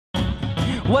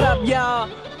What up, y'all?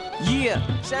 Yeah,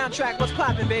 soundtrack, what's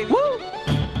poppin', baby? Woo!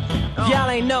 Y'all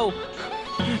ain't know,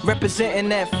 representing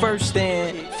that first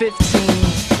and 15.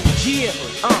 Yeah,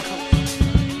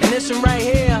 and this one right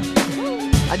here,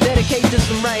 I dedicate this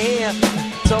one right here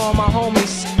to all my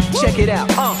homies. Check it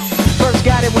out. First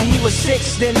got it when he was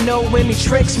 6, didn't know any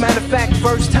tricks. Matter of fact,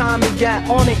 first time he got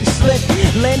on it, he slipped.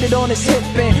 Landed on his hip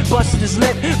and busted his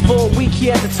lip. For a week he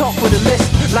had to talk with a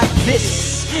list like this.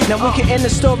 Now we can end the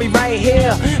story right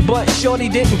here, but shorty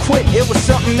didn't quit, it was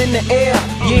something in the air.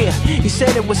 Yeah, he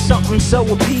said it was something so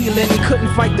appealing, he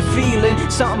couldn't fight the feeling,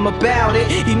 something about it.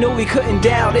 He knew he couldn't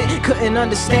doubt it, couldn't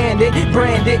understand it.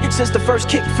 Branded, since the first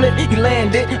kick flip he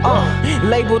landed.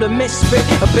 Labeled a misfit,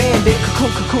 a bandit.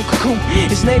 Cocoon, cocoon, cocoon.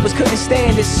 His neighbors couldn't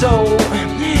stand it, so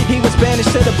he was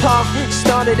banished to the park.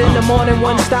 Started in the morning,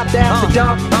 one stopped after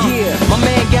dark. Yeah, my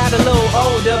man got a little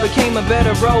older, became a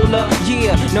better roller.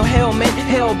 Yeah, no helmet,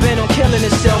 hell-bent on killing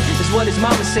himself, is what his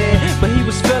mama said. But he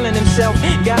was feeling himself,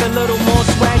 got a little more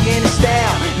swagger in his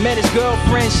style. Met his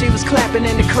girlfriend, she was clapping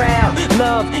in the crowd.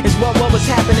 Love is what was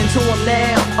happening to him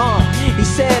now. He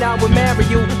said I would marry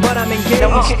you, but I'm engaged.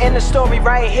 Now we can end the story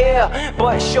right here,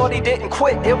 but shorty didn't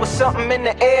quit, it was something in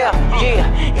the air. Yeah,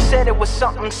 he said it was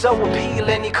something so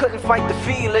appealing, he couldn't fight the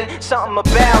feeling, something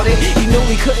about it. He knew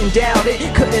he couldn't doubt it,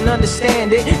 couldn't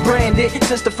understand it. Branded,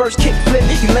 since the first kick flip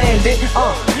he landed.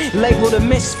 Labeled a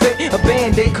misfit, a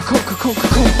bandit. Cocoon, cocoon,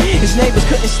 cocoon. His neighbors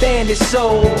couldn't stand it,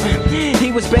 so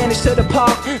he was banished to the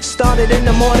park. Started in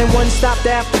the morning, one stopped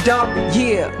after dark.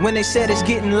 Yeah, when they said it's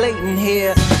getting late in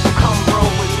here, so come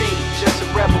roll with me, just a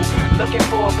rebel, looking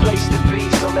for a place to be.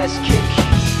 So let's kick,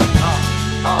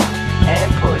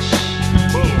 and push.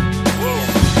 Yeah.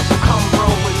 So come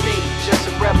roll with me, just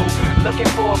a rebel, looking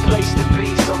for a place to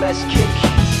be. So let's kick,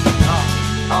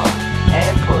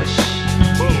 and push.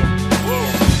 Yeah,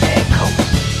 and coast.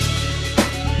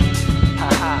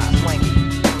 Swanky.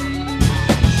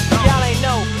 Y'all ain't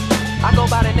know, I go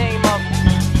by the name of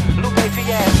Lupe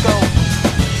Fiasco,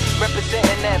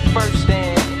 representing that first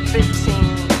and 15.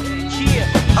 Yeah,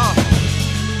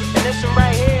 and this one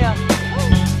right here,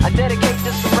 I dedicate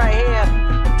this one right here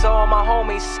to all my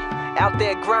homies out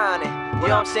there grinding. You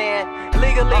know what I'm saying?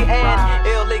 Legally and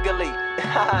illegally.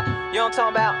 You know what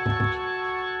I'm talking about?